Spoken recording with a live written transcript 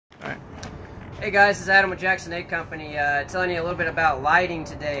Hey guys, this is Adam with Jackson Egg Company, telling you a little bit about lighting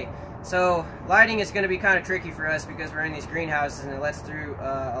today. So lighting is going to be kind of tricky for us because we're in these greenhouses and it lets through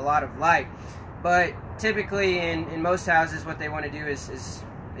a lot of light. But typically in most houses what they want to do is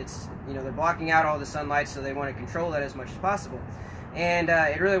they're blocking out all the sunlight, so they want to control that as much as possible. And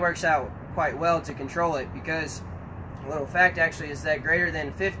it really works out quite well to control it, because a little fact actually is that greater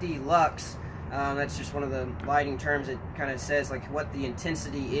than 50 lux, that's just one of the lighting terms. It kind of says like what the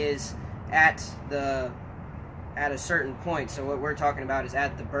intensity is at a certain point. So what we're talking about is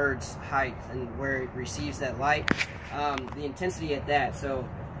at the bird's height and where it receives that light, the intensity at that. So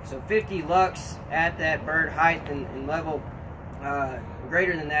 50 lux at that bird height and level,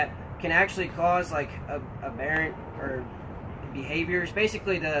 greater than that, can actually cause like aberrant or behaviors.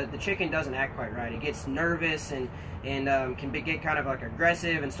 Basically the chicken doesn't act quite right. It gets nervous and can get kind of like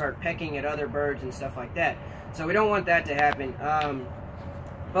aggressive and start pecking at other birds and stuff like that. So we don't want that to happen.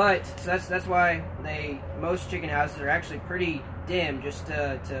 But so that's why most chicken houses are actually pretty dim, just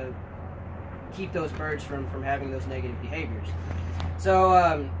to keep those birds from having those negative behaviors.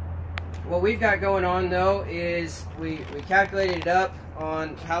 So what we've got going on though is we calculated it up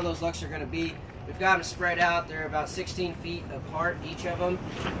on how those lux are going to be. We've got them spread out. They're about 16 feet apart, each of them,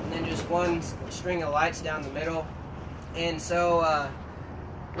 and then just one string of lights down the middle. And so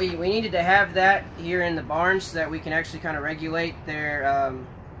we needed to have that here in the barn so that we can actually kind of regulate their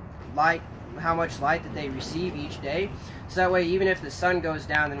light, how much light that they receive each day. So that way, even if the sun goes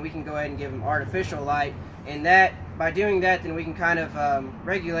down, then we can go ahead and give them artificial light. And that, by doing that, then we can kind of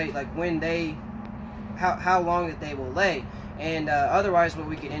regulate like when how long that they will lay. And otherwise, what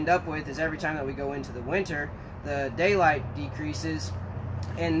we could end up with is every time that we go into the winter, the daylight decreases,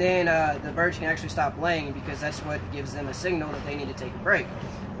 and then the birds can actually stop laying, because that's what gives them a signal that they need to take a break.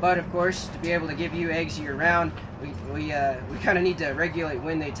 But of course, to be able to give you eggs year-round, we kind of need to regulate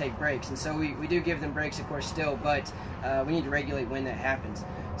when they take breaks. And so we do give them breaks, of course, still, but we need to regulate when that happens.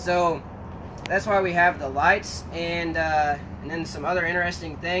 So that's why we have the lights. And then some other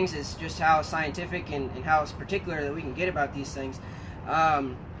interesting things is just how scientific and how particular that we can get about these things.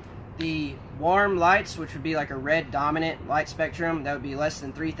 The warm lights, which would be like a red dominant light spectrum, that would be less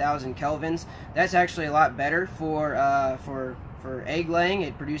than 3,000 kelvins. That's actually a lot better for egg laying.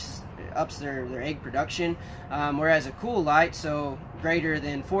 It ups their egg production, whereas a cool light, so greater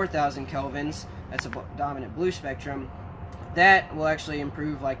than 4,000 kelvins, that's a dominant blue spectrum, that will actually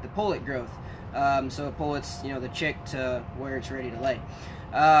improve like the pullet growth. So it pullets, the chick to where it's ready to lay.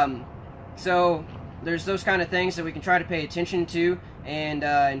 So there's those kind of things that we can try to pay attention to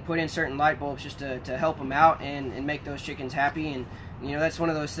and put in certain light bulbs just to help them out and make those chickens happy. And that's one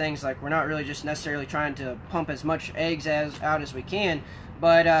of those things, like, we're not really just necessarily trying to pump as much eggs out as we can,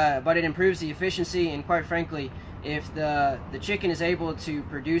 but it improves the efficiency. And quite frankly, if the chicken is able to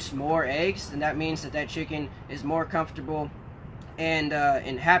produce more eggs, then that means that chicken is more comfortable and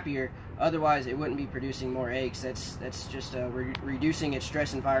happier. Otherwise, it wouldn't be producing more eggs. That's just reducing its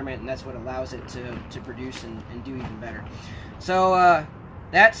stress environment, and that's what allows it to produce and do even better. So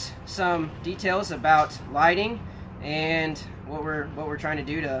that's some details about lighting and what we're trying to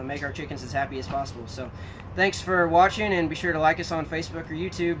do to make our chickens as happy as possible. So thanks for watching, and be sure to like us on Facebook or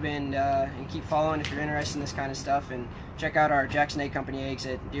YouTube, and keep following if you're interested in this kind of stuff. And check out our Jackson Egg Company eggs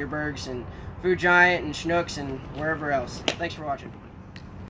at Deerbergs and Food Giant and Schnucks and wherever else. Thanks for watching.